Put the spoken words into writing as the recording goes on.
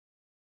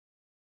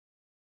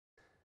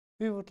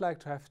We would like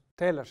to have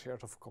Taylor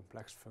series of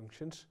complex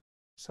functions,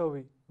 so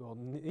we will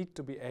need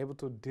to be able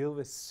to deal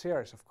with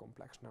series of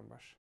complex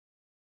numbers.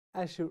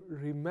 As you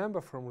remember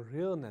from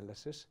real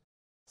analysis,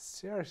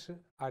 series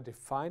are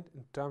defined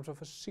in terms of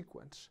a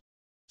sequence,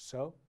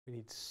 so we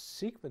need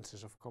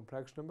sequences of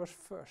complex numbers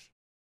first.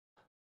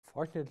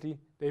 Fortunately,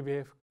 they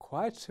behave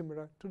quite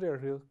similar to their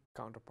real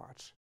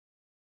counterparts.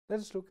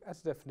 Let us look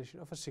at the definition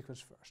of a sequence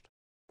first.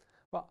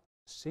 Well,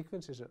 a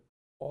sequence is an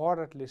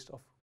ordered list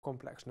of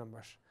complex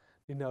numbers,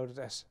 denoted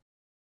as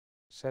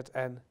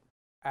Zn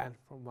and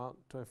from 1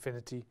 to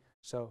infinity,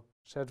 so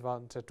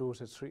Z1,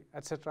 Z2, Z3,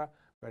 etc.,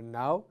 where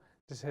now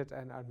the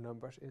Zn are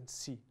numbers in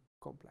C,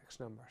 complex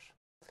numbers.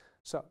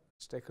 So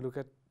let's take a look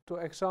at two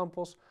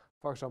examples.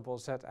 For example,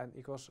 Zn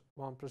equals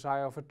 1 plus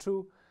I over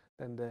 2,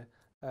 then the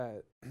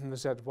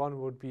Z1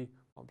 would be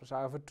 1 plus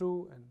I over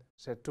 2, and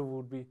Z2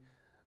 would be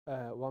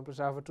 1 plus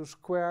I over 2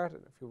 squared,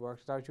 and if you work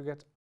it out you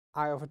get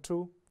I over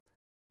 2.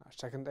 Our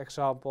second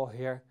example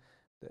here,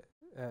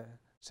 the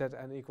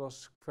Zn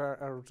equals square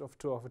root of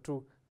 2 over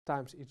 2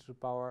 times e to the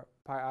power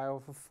pi I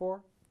over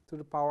 4 to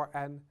the power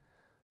n.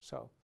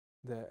 So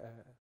the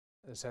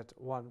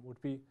Z1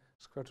 would be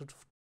square root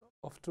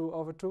of 2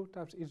 over 2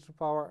 times e to the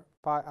power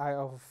pi I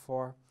over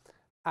 4.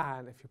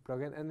 And if you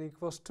plug in n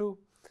equals 2,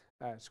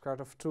 square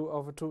root of 2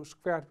 over 2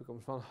 squared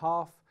becomes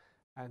 1/2,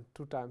 and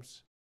 2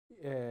 times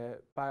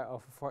pi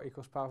over 4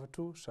 equals pi over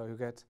 2, so you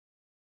get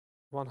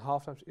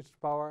 1/2 times e to the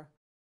power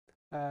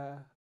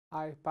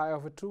I pi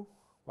over 2.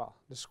 Well,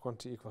 this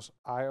quantity equals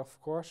I, of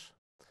course.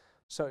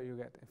 So you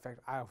get, in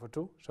fact, I over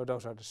 2. So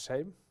those are the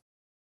same.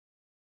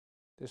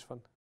 This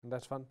one and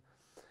that one.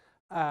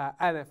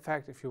 And in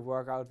fact, if you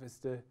work out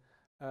with the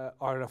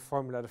Euler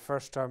formula, the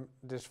first term,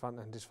 this one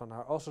and this one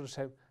are also the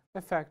same.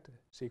 In fact, the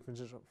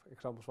sequences of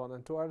examples 1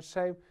 and 2 are the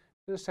same.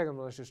 The second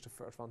one is just the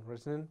first one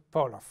written in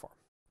polar form.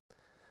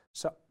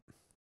 So,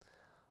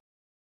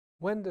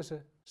 when does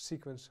a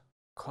sequence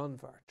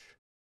converge?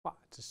 Well,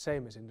 it's the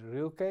same as in the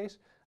real case.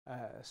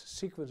 A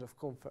sequence of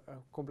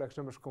complex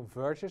numbers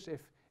converges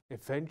if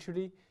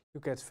eventually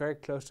you get very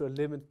close to a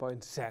limit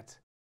point z.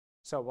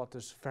 So what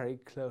does very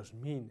close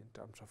mean in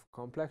terms of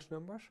complex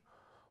numbers?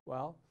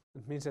 Well,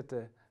 it means that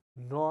the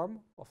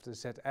norm of the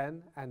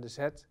Zn and the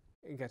z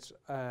gets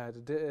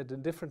the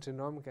difference in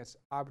norm gets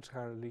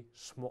arbitrarily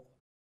small.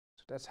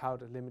 So that's how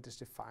the limit is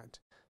defined.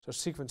 So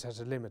sequence has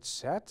a limit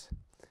z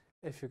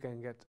if you can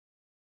get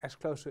as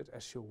close to it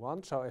as you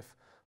want. So if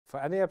for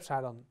any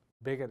epsilon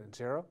bigger than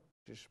 0,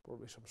 which is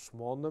probably some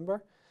small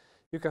number,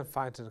 you can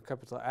find a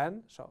capital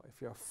N. So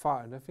if you're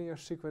far enough in your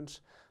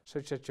sequence,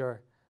 such that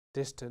your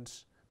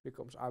distance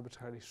becomes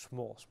arbitrarily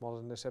small, smaller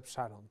than this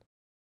epsilon,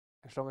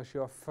 as long as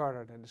you are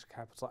further than this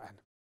capital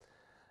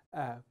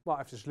N. Well,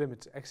 if this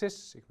limit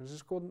exists, the sequence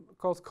is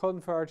called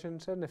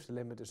convergence, and if the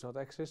limit does not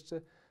exist,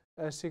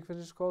 the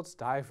sequence is called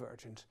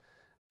divergence.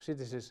 See,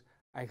 this is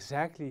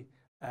exactly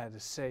the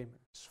same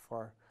as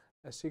for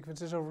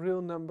sequences of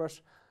real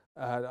numbers.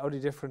 The only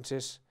difference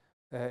is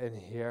in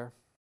here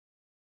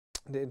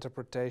the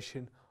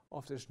interpretation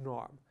of this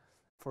norm.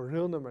 For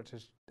real numbers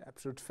it's the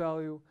absolute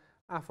value,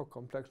 and for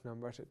complex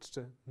numbers it's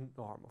the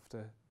norm of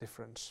the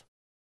difference.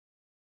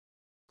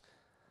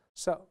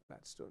 So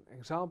let's do an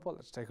example.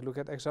 Let's take a look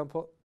at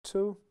example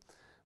 2.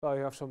 Well,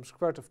 you have some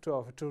square root of 2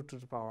 over 2 to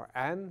the power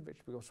n,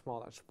 which becomes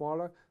smaller and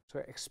smaller. So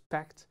I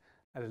expect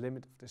the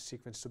limit of the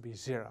sequence to be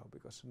 0,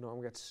 because the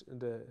norm gets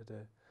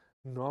the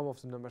norm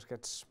of the numbers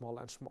gets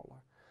smaller and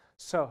smaller.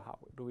 So how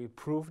do we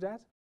prove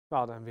that?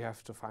 Well, then we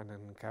have to find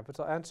a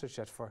capital N, such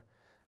that for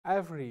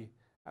every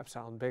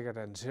epsilon bigger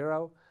than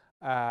 0,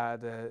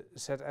 the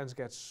Zn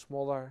gets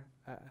smaller,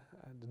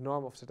 and the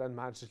norm of Zn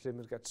minus this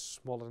limit gets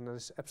smaller than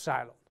this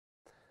epsilon.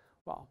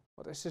 Well,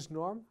 what is this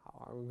norm?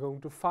 How are we going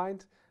to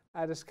find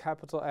this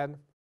capital N?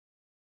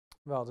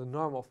 Well, the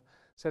norm of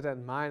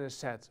Zn minus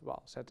z,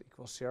 well, z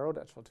equals 0,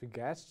 that's what we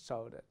get.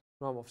 So the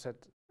norm of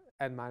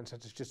Zn minus z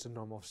is just the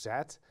norm of z.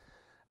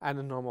 And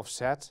the norm of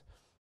z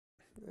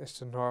is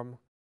the norm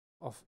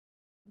of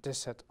this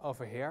set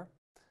over here,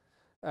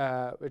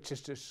 which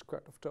is the square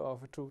root of 2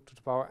 over 2 to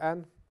the power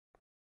n.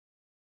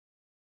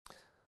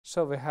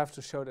 So we have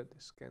to show that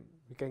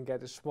we can get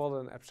this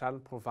smaller than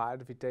epsilon,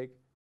 provided we take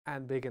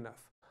n big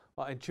enough.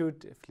 Well,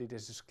 intuitively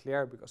this is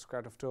clear, because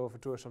square root of 2 over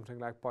 2 is something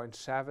like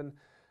 0.7.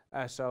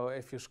 So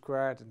if you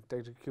square it and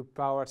take the cube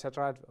power,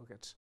 etc., it will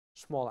get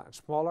smaller and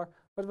smaller.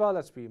 But well,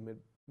 let's be a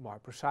bit more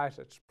precise.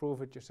 Let's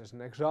prove it just as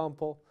an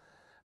example.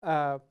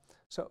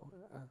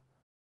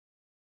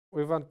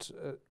 We want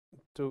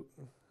to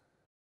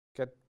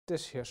get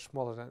this here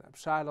smaller than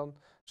epsilon.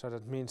 So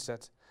that means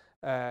that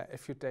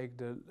if you take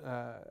the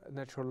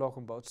natural log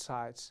on both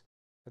sides,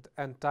 that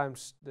n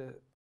times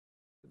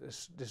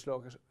this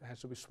log has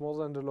to be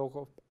smaller than the log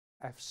of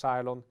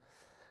epsilon.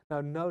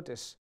 Now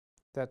notice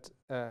that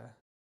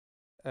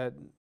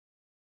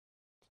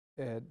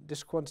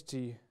this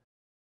quantity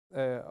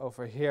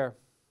over here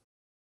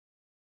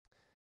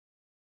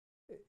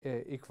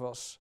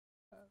equals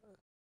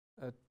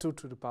 2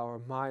 to the power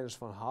minus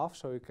 1/2,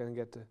 so you can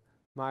get the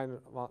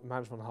minus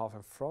 1/2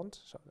 in front.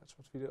 So that's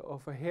what we do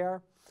over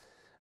here.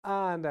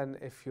 And then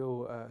if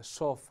you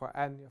solve for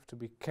n, you have to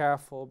be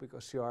careful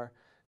because you are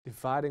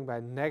dividing by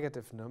a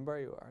negative number.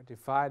 You are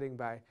dividing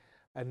by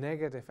a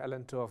negative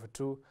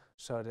ln2/2,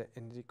 so the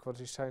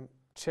inequality sign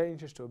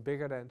changes to a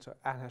bigger than, so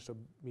n has to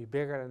be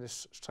bigger than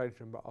this strange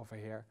number over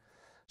here.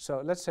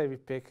 So let's say we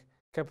pick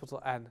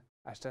capital N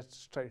as that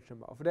strange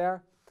number over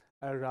there,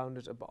 and round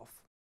it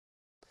above.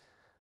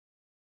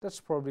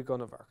 That's probably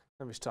gonna work.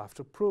 And we still have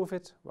to prove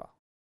it. Well,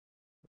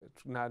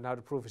 now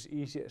the proof is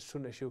easy as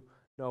soon as you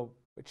know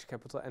which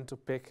capital N to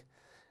pick.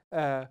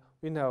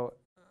 We know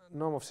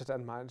norm of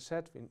zn minus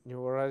z. We knew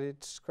already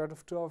it's square root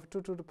of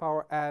 2/2 to the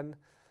power n,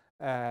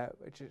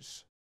 which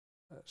is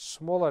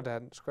smaller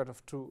than square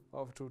root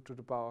of 2/2 to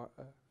the power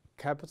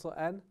capital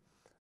N.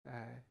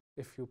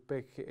 If you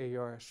pick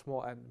your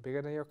small n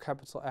bigger than your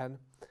capital N.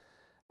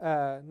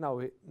 Now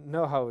we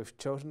know how we've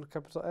chosen the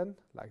capital N,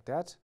 like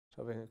that.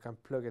 So we can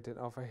plug it in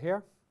over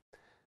here.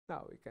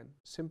 Now we can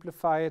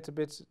simplify it a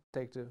bit,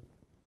 take the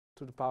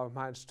to the power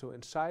minus 2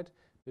 inside.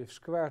 We have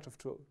square root of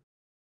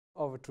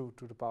 2/2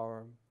 to the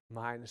power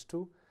minus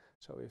 2.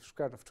 So we have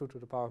square root of 2 to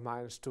the power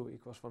minus 2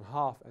 equals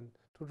 1/2, and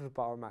 2 to the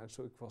power minus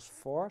 2 equals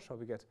 4. So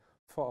we get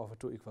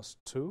 4/2 equals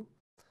 2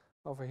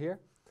 over here.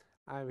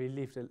 And we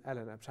leave the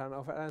ln epsilon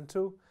over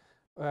ln2,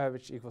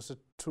 which equals the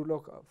 2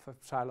 log of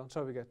epsilon.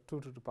 So we get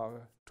 2 to the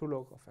power 2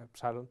 log of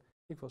epsilon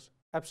equals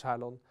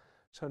epsilon.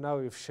 So now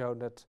we've shown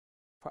that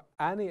for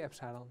any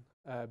epsilon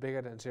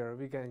bigger than 0,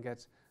 we can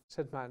get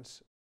z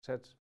minus z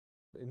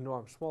in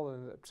norm smaller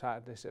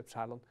than this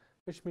epsilon,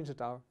 which means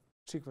that our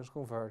sequence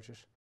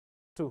converges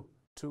to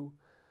 2.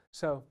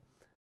 So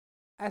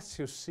as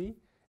you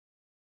see,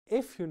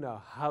 if you know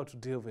how to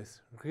deal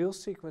with real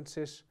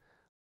sequences,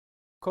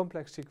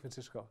 complex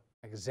sequences go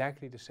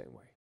exactly the same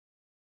way.